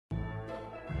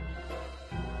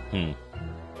Hmm.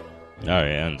 All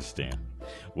right, I understand.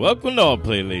 Welcome to All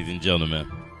Play, ladies and gentlemen.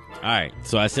 All right,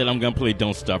 so I said I'm going to play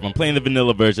Don't Starve. I'm playing the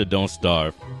vanilla version of Don't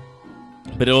Starve.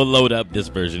 But it'll load up this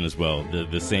version as well,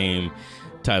 the same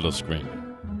title screen.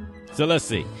 So let's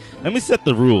see. Let me set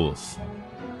the rules.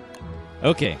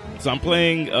 Okay, so I'm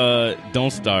playing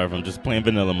Don't Starve. I'm just playing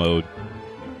vanilla mode.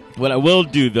 What I will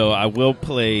do, though, I will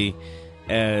play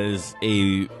as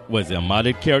a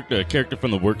modded character, a character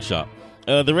from the workshop.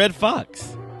 The Red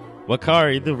Fox.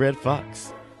 Wakari, the Red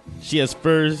Fox. She has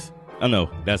furs. Oh, no,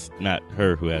 that's not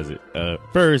her who has it.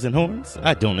 Furs and horns.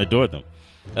 I don't adore them.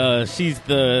 She's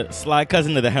the sly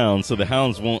cousin of the hounds, so the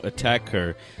hounds won't attack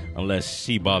her unless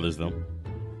she bothers them.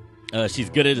 She's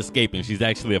good at escaping. She's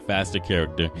actually a faster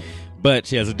character. But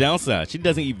she has a downside. She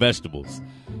doesn't eat vegetables.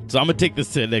 So I'm going to take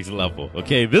this to the next level,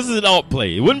 okay? This is an alt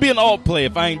play. It wouldn't be an alt play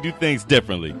if I ain't do things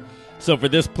differently. So for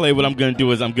this play, what I'm going to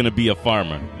do is I'm going to be a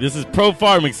farmer. This is Pro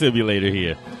Farming Simulator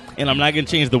here. And I'm not going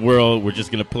to change the world. We're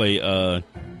just going to play a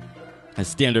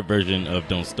standard version of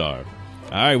Don't Starve.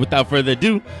 All right, without further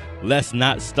ado, let's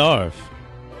not starve.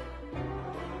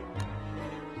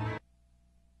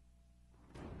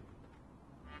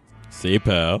 Say,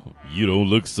 pal, you don't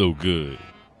look so good.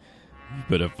 You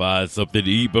better find something to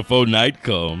eat before night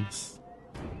comes.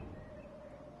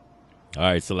 All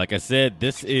right, so like I said,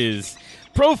 this is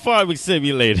Pro Farming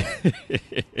Simulator.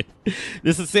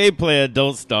 This is the same player,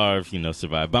 Don't Starve,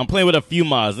 survive. But I'm playing with a few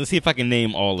mods. Let's see if I can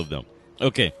name all of them.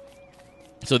 Okay,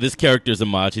 so this character is a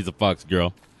mod. She's a fox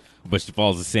girl, but she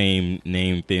follows the same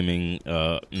name theming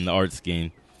in the art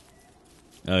scheme.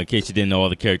 In case you didn't know, all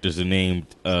the characters are named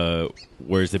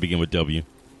words that begin with W.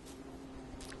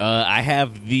 I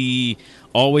have the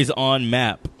always on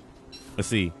map. Let's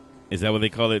see. Is that what they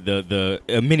call it? The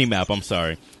mini map. I'm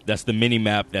sorry. That's the mini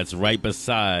map that's right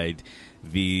beside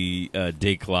the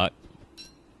day clock.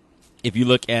 If you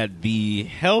look at the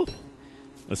health,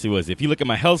 let's see what is it. If you look at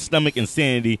my health, stomach, and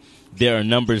sanity, there are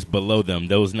numbers below them.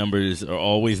 Those numbers are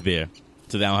always there.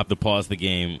 So that I don't have to pause the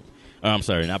game. I'm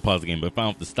sorry, not pause the game, but if I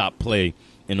don't have to stop play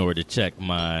in order to check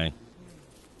my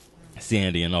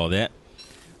sanity and all that.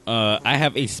 I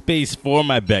have a space for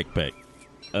my backpack.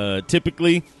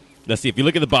 Typically, let's see, if you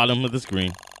look at the bottom of the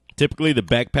screen, typically the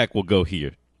backpack will go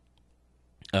here.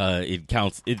 It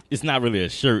counts, it's not really a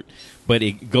shirt, but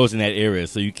it goes in that area,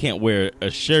 so you can't wear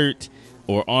a shirt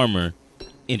or armor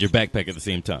in your backpack at the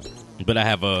same time. But I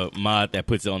have a mod that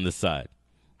puts it on this side.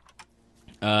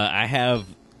 I have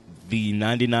the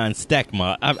 99 stack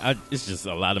mod. It's just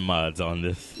a lot of mods on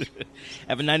this. I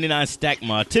have a 99 stack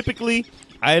mod. Typically,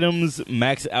 items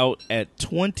max out at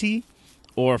 20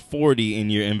 or 40 in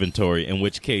your inventory, in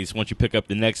which case, once you pick up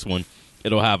the next one,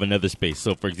 it'll have another space.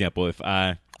 So, for example, if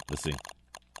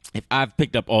I've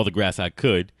picked up all the grass I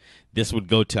could, this would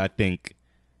go to, I think,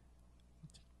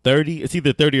 30. It's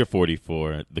either 30 or 40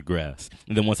 for the grass.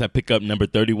 And then once I pick up number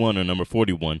 31 or number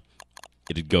 41,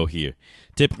 it'd go here.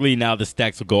 Typically, now the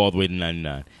stacks will go all the way to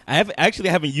 99. I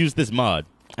haven't used this mod.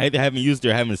 I either haven't used it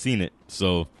or haven't seen it.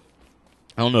 So,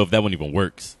 I don't know if that one even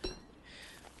works.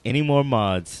 Any more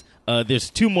mods? There's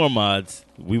 2 more mods.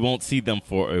 We won't see them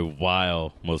for a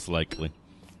while, most likely.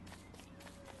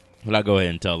 But I'll go ahead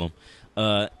and tell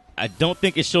them. I don't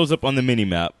think it shows up on the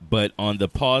mini-map, but on the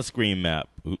pause screen map,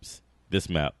 this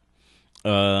map,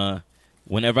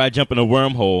 whenever I jump in a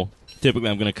wormhole, typically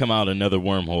I'm going to come out another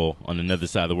wormhole on another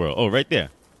side of the world. Oh, right there.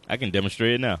 I can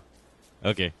demonstrate it now.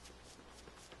 Okay.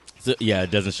 So, yeah,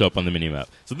 it doesn't show up on the mini-map.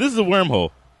 So this is a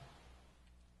wormhole.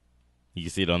 You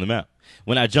can see it on the map.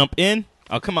 When I jump in,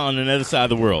 I'll come out on another side of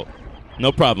the world.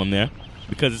 No problem there.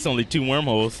 Because it's only 2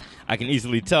 wormholes, I can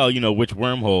easily tell, which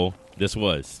wormhole this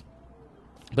was.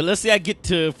 But let's say I get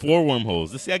to 4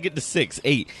 wormholes. Let's say I get to 6,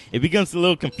 8. It becomes a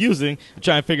little confusing to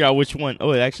try and figure out which one.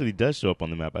 Oh, it actually does show up on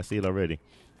the map. I see it already.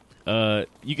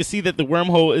 You can see that the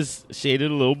wormhole is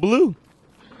shaded a little blue.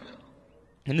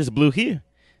 And it's blue here.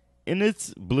 And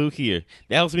it's blue here.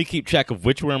 That helps me keep track of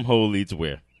which wormhole leads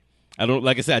where.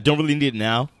 Like I said, I don't really need it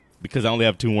now because I only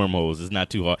have 2 wormholes. It's not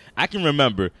too hard. I can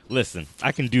remember, listen,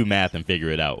 I can do math and figure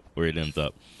it out where it ends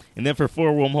up. And then for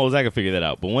 4 wormholes, I can figure that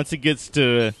out. But once it gets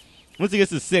to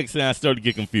 6, then I start to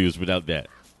get confused without that.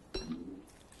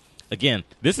 Again,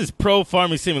 this is Pro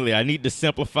Farming Simulator. I need to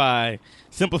simplify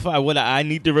what I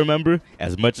need to remember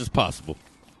as much as possible.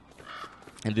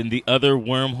 And then the other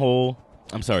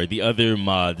the other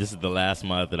mod, this is the last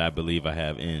mod that I believe I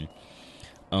have in.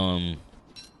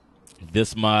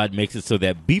 This mod makes it so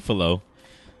that beefalo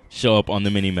show up on the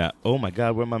mini map. Oh my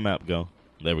God, where'd my map go?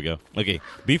 There we go. Okay,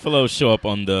 beefalo show up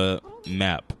on the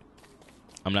map.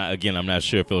 I'm not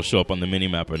sure if it'll show up on the mini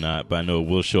map or not, but I know it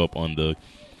will show up on the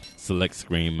select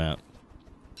screen map.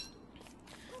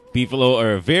 Beefalo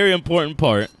are a very important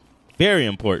part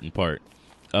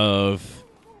of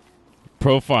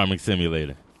Pro Farming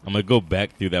Simulator. I'm going to go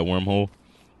back through that wormhole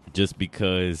just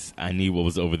because I need what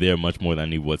was over there much more than I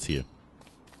need what's here.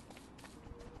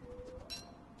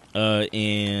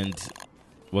 And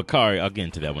Wakari, I'll get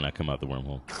into that when I come out the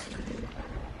wormhole.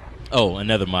 Oh,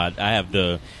 another mod. I have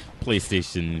the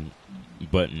PlayStation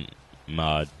button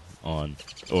mod on,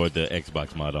 or the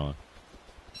Xbox mod on.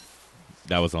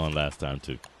 That was on last time,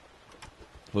 too.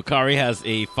 Wakari has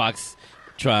a Fox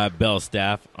Tribe Bell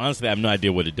Staff. Honestly, I have no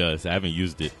idea what it does. I haven't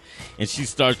used it. And she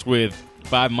starts with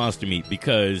 5 monster meat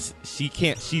because she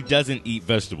doesn't eat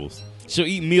vegetables. She'll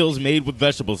eat meals made with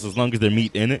vegetables as long as there's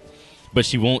meat in it, but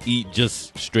she won't eat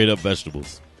just straight up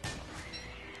vegetables.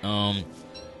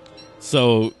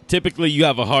 So typically you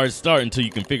have a hard start until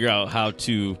you can figure out how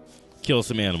to kill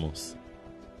some animals.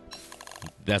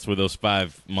 That's where those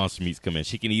 5 monster meats come in.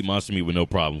 She can eat monster meat with no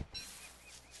problem.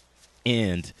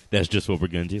 And that's just what we're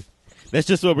going to do. That's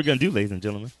just what we're going to do, ladies and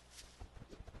gentlemen.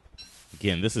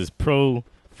 Again, this is Pro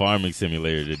Farming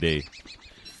Simulator today.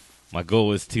 My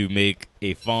goal is to make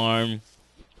a farm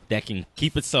that can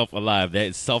keep itself alive, that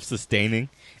is self-sustaining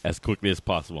as quickly as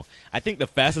possible. I think the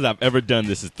fastest I've ever done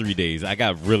this is 3 days. I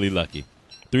got really lucky.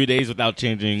 3 days without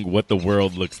changing what the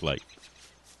world looks like.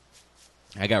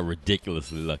 I got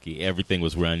ridiculously lucky. Everything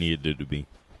was where I needed it to be.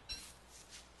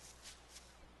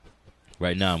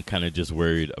 Right now, I'm kind of just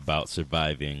worried about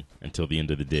surviving until the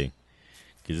end of the day.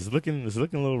 Because it's looking a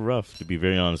little rough, to be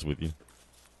very honest with you.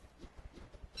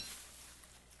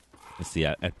 Let's see,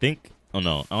 I think... Oh,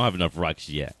 no, I don't have enough rocks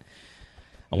yet.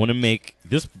 I want to make...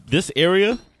 This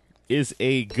area is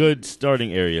a good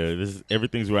starting area.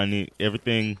 Everything's where I need...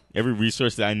 Every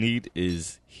resource that I need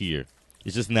is here.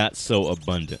 It's just not so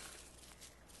abundant.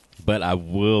 But I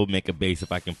will make a base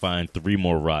if I can find 3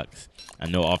 more rocks. I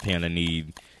know offhand I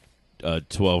need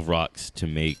 12 rocks to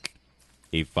make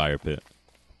a fire pit.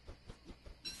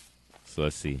 So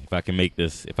let's see. If I can make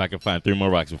this, if I can find 3 more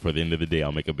rocks before the end of the day,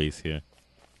 I'll make a base here.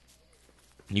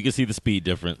 You can see the speed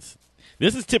difference.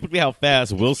 This is typically how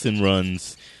fast Wilson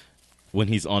runs when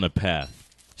he's on a path.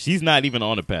 She's not even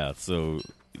on a path, so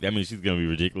that means she's going to be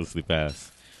ridiculously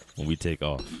fast when we take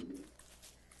off.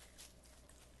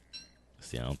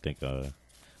 See, I don't think I'm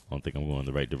going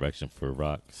the right direction for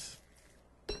rocks.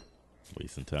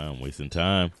 Wasting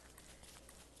time.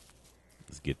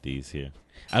 Let's get these here.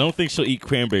 I don't think she'll eat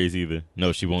cranberries either.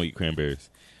 No, she won't eat cranberries.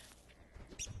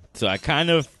 So I kind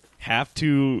of have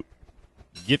to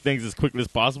get things as quickly as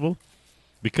possible,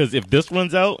 because if this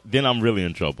runs out, then I'm really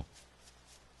in trouble.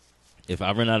 If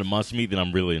I run out of monster meat, then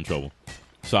I'm really in trouble.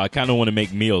 So I kind of want to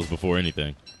make meals before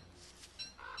anything.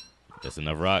 That's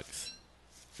enough rocks,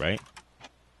 right?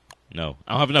 No,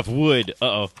 I don't have enough wood.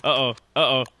 Uh-oh.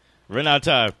 Run out of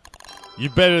time.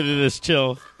 You're better than this,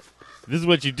 chill. This is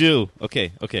what you do.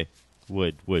 Okay.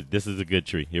 Wood. This is a good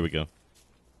tree. Here we go.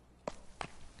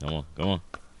 Come on. Come on.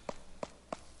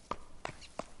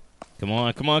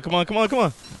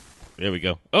 There we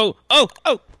go. Oh.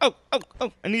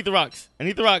 I need the rocks.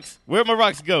 Where'd my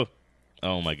rocks go?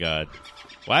 Oh, my God.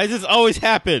 Why does this always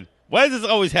happen?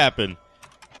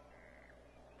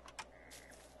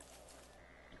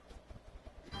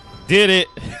 Did it.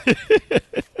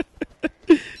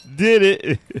 Did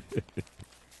it.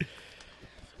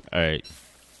 All right.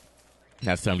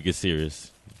 Now it's time to get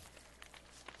serious.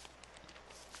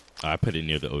 Oh, I put it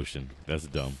near the ocean. That's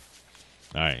dumb.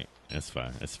 All right. That's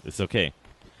fine. It's okay.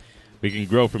 We can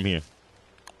grow from here.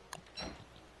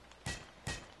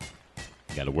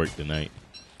 Got to work tonight.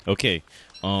 Okay.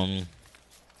 I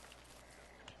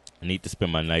need to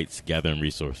spend my nights gathering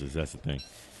resources. That's the thing.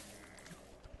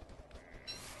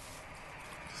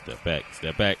 Step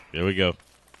back. There we go.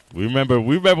 We remember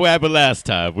what happened last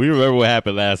time.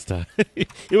 It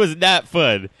was not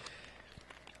fun.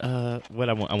 What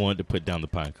I wanted to put down the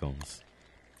pine cones.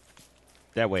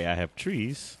 That way I have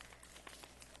trees.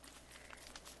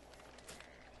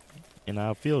 And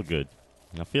I'll feel good.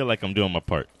 And I feel like I'm doing my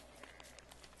part.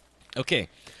 Okay.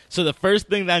 So the first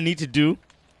thing that I need to do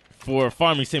for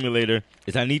Farming Simulator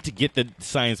is I need to get the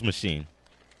science machine.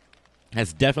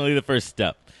 That's definitely the first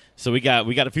step. So we got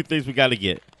a few things we got to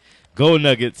get. Gold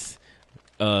nuggets,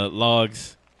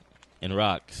 logs, and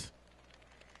rocks.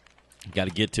 Got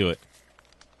to get to it.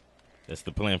 That's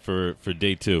the plan for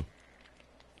day 2.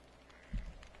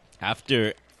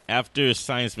 After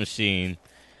science machine,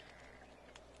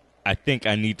 I think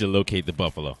I need to locate the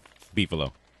beefalo.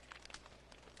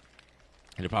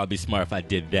 It'd probably be smart if I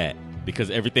did that, because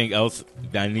everything else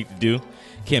that I need to do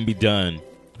can be done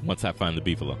once I find the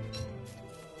beefalo.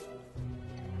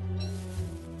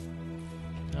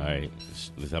 right,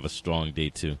 let's have a strong day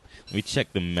 2. Let me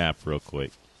check the map real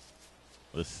quick.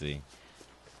 Let's see.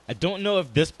 I don't know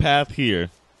if this path here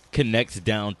connects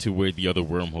down to where the other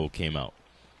wormhole came out.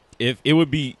 If it would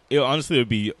be, honestly, it would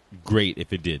be great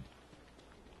if it did.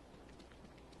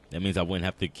 That means I wouldn't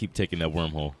have to keep taking that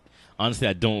wormhole. Honestly,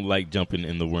 I don't like jumping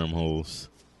in the wormholes.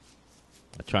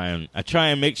 I try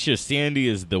and make sure Sandy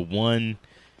is the one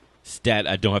stat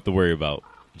I don't have to worry about.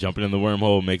 Jumping in the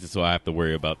wormhole makes it so I have to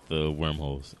worry about the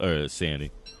wormholes or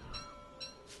Sandy.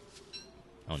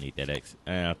 I don't need that X.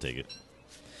 I'll take it.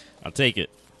 I'll take it.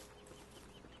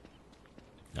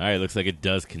 All right, looks like it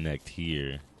does connect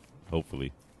here.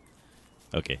 Hopefully.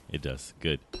 Okay, it does.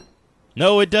 Good.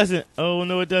 No, it doesn't. Oh,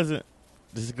 no, it doesn't.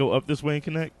 Does it go up this way and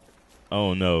connect?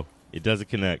 Oh, no. It doesn't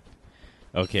connect.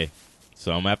 Okay.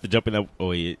 So I'm going to have to jump in that.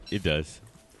 Oh, it does.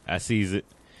 I sees it.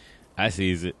 I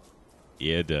sees it.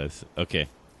 Yeah, it does. Okay.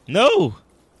 No.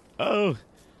 Oh.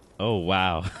 Oh,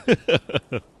 wow.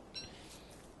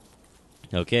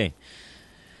 Okay.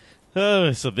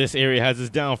 So this area has its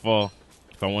downfall.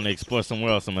 If I want to explore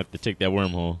somewhere else, I'm going to have to take that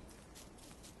wormhole.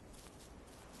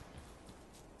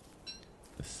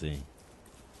 Let's see.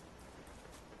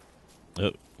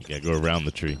 Oh, you got to go around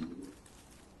the tree.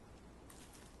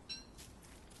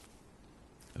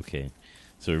 Okay.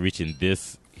 So we're reaching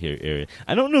this here area.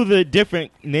 I don't know the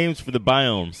different names for the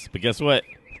biomes, but guess what?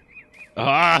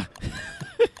 Ah!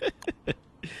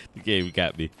 Okay, we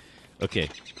got me. Okay.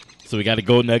 So we got a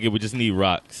gold nugget. We just need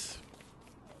rocks.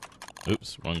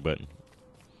 Oops, wrong button.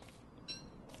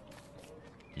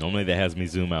 Normally that has me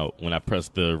zoom out. When I press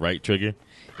the right trigger,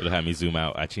 it'll have me zoom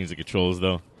out. I changed the controls,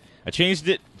 though. I changed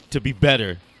it to be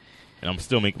better, and I'm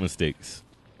still making mistakes.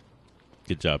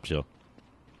 Good job, Chill.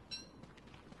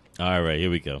 All right,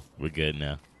 here we go. We're good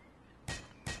now.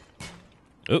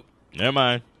 Oh, never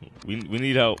mind. We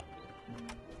need help.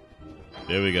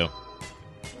 There we go.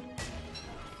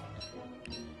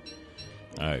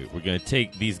 All right, we're going to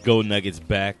take these gold nuggets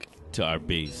back to our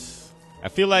base. I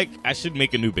feel like I should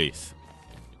make a new base.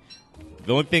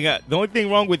 The only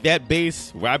thing wrong with that base,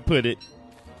 where I put it,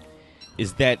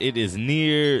 is that it is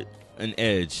near an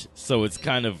edge, so it's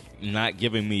kind of not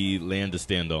giving me land to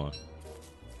stand on.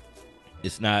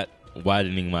 It's not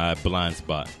widening my blind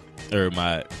spot, or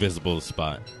my visible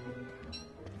spot.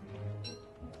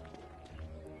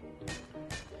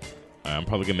 I'm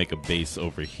probably going to make a base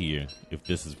over here, if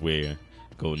this is where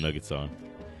gold nuggets are.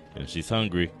 And she's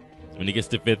hungry. When it gets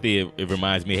to 50, it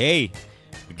reminds me, hey,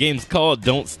 the game's called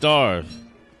Don't Starve.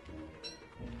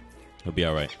 He'll be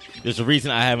all right. There's a reason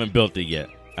I haven't built it yet.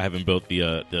 I haven't built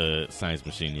the science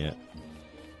machine yet.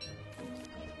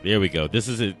 There we go. This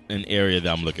is an area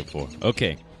that I'm looking for.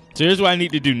 Okay. So here's what I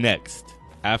need to do next.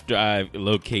 After I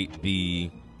locate the...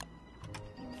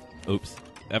 Oops.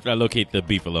 After I locate the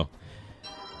beefalo.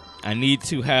 I need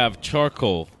to have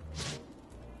charcoal.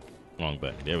 Wrong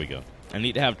button. There we go. I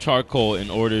need to have charcoal in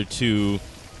order to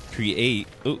create...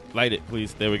 Oh, light it,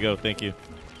 please. There we go. Thank you.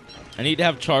 I need to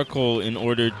have charcoal in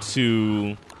order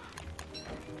to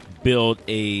build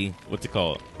a... What's it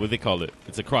called? What do they call it?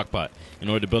 It's a crock pot. In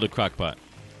order to build a crock pot.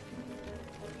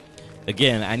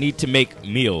 Again, I need to make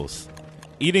meals.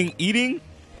 Eating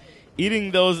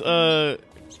those,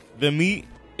 the meat,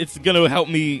 it's going to help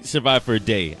me survive for a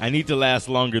day. I need to last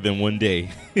longer than one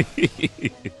day. I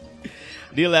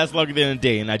need to last longer than a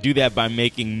day, and I do that by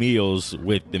making meals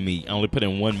with the meat. I only put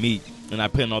in one meat, and I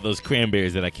put in all those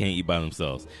cranberries that I can't eat by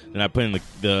themselves. Then I put in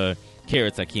the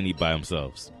carrots I can't eat by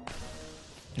themselves.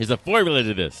 There's a formula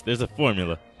to this. There's a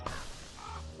formula.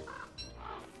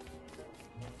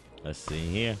 Let's see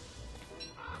here.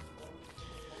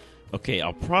 Okay,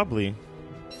 I'll probably...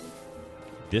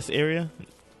 This area?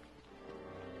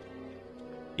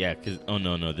 Yeah, because... Oh,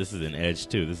 no. This is an edge,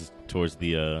 too. This is towards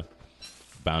the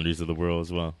boundaries of the world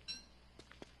as well.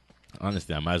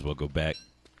 Honestly, I might as well go back.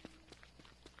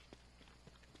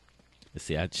 Let's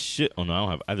see, I should... Oh, no, I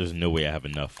don't have... There's no way I have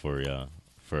enough for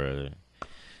the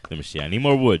machine. I need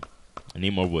more wood.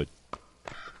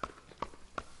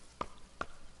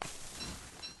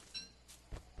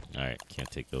 Alright,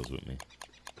 can't take those with me.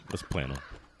 Let's plant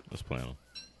them.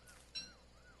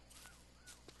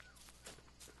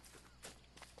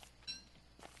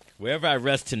 Wherever I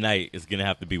rest tonight is going to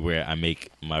have to be where I make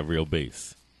my real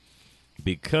base.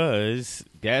 Because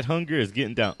that hunger is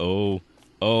getting down. Oh,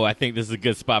 I think this is a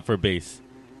good spot for a base.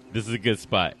 This is a good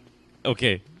spot.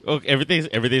 Okay,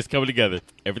 everything's coming together.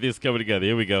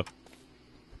 Here we go.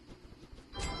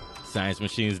 Science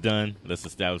machine's done. Let's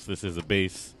establish this as a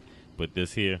base. Put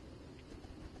this here.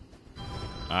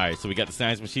 All right, so we got the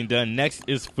science machine done. Next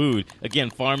is food. Again,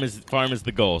 farm is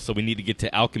the goal, so we need to get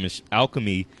to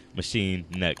alchemy machine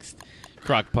next.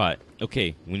 Crock pot.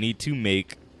 Okay, we need to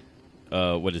make,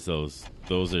 what is those?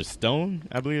 Those are stone,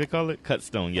 I believe they call it. Cut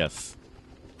stone, yes.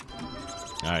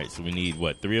 All right, so we need,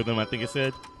 what, 3 of them, I think it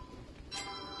said?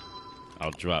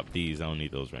 I'll drop these. I don't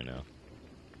need those right now.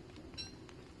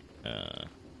 And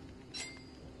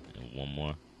one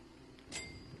more.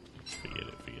 Forget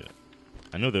it.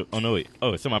 I know the, oh, no, wait.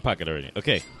 Oh, it's in my pocket already.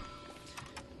 Okay.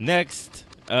 Next,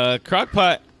 crock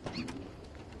pot.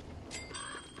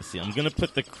 Let's see, I'm going to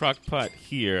put the crock pot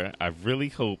here. I really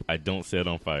hope I don't set it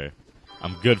on fire.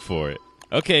 I'm good for it.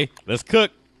 Okay, let's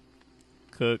cook.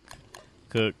 Cook.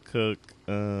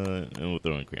 And we'll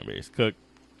throw in cranberries. Cook.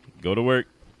 Go to work.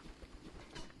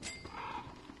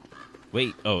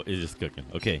 Wait. Oh, it's just cooking.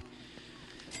 Okay.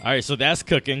 All right, so that's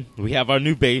cooking. We have our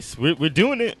new base. We're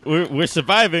doing it. We're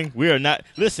surviving. We are not.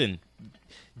 Listen,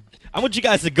 I want you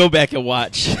guys to go back and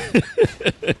watch.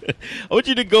 I want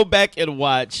you to go back and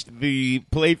watch the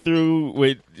playthrough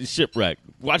with Shipwreck.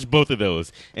 Watch both of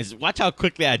those. And watch how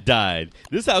quickly I died.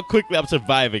 This is how quickly I'm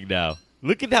surviving now.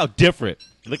 Look at how different.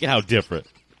 Look at how different.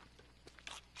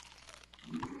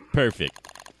 Perfect.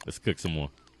 Let's cook some more.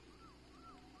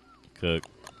 Cook.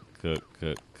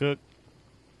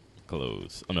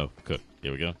 Close. Oh, no. Cook.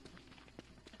 Here we go.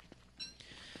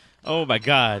 Oh, my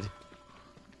God.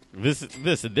 This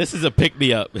is a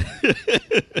pick-me-up.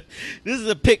 This is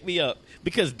a pick-me-up.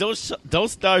 Because Don't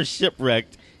Starve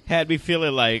Shipwrecked had me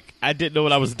feeling like I didn't know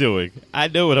what I was doing. I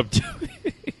know what I'm doing.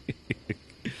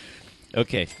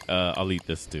 Okay. I'll eat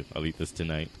this, too. I'll eat this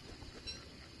tonight.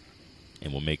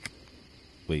 And we'll make...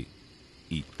 Wait.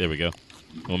 Eat. There we go.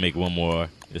 We'll make one more.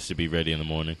 This should be ready in the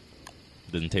morning.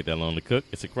 Doesn't take that long to cook.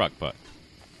 It's a crock pot.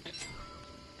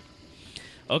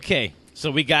 Okay, so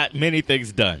we got many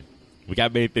things done. We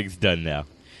got many things done now.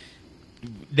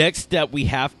 Next step, we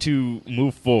have to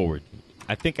move forward.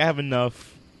 I think I have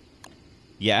enough.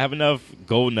 Yeah, I have enough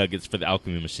gold nuggets for the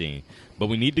alchemy machine. But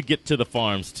we need to get to the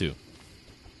farms, too.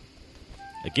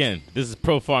 Again, this is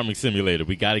Pro Farming Simulator.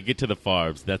 We got to get to the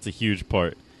farms. That's a huge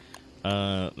part.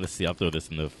 Let's see. I'll throw this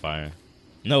in the fire.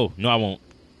 No, I won't.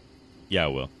 Yeah, I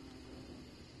will.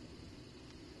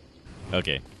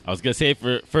 Okay, I was going to say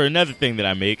for another thing that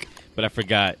I make, but I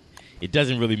forgot. It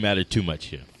doesn't really matter too much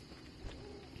here.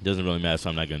 It doesn't really matter, so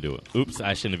I'm not going to do it. Oops,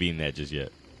 I shouldn't have eaten that just yet.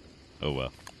 Oh,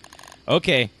 well.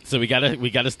 Okay, so we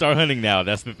gotta start hunting now.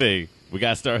 That's the thing. We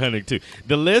got to start hunting, too.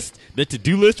 The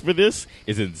to-do list for this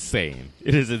is insane.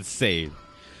 It is insane.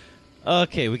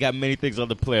 Okay, we got many things on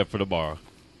the plan for tomorrow.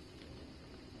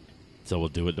 So we'll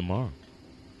do it tomorrow.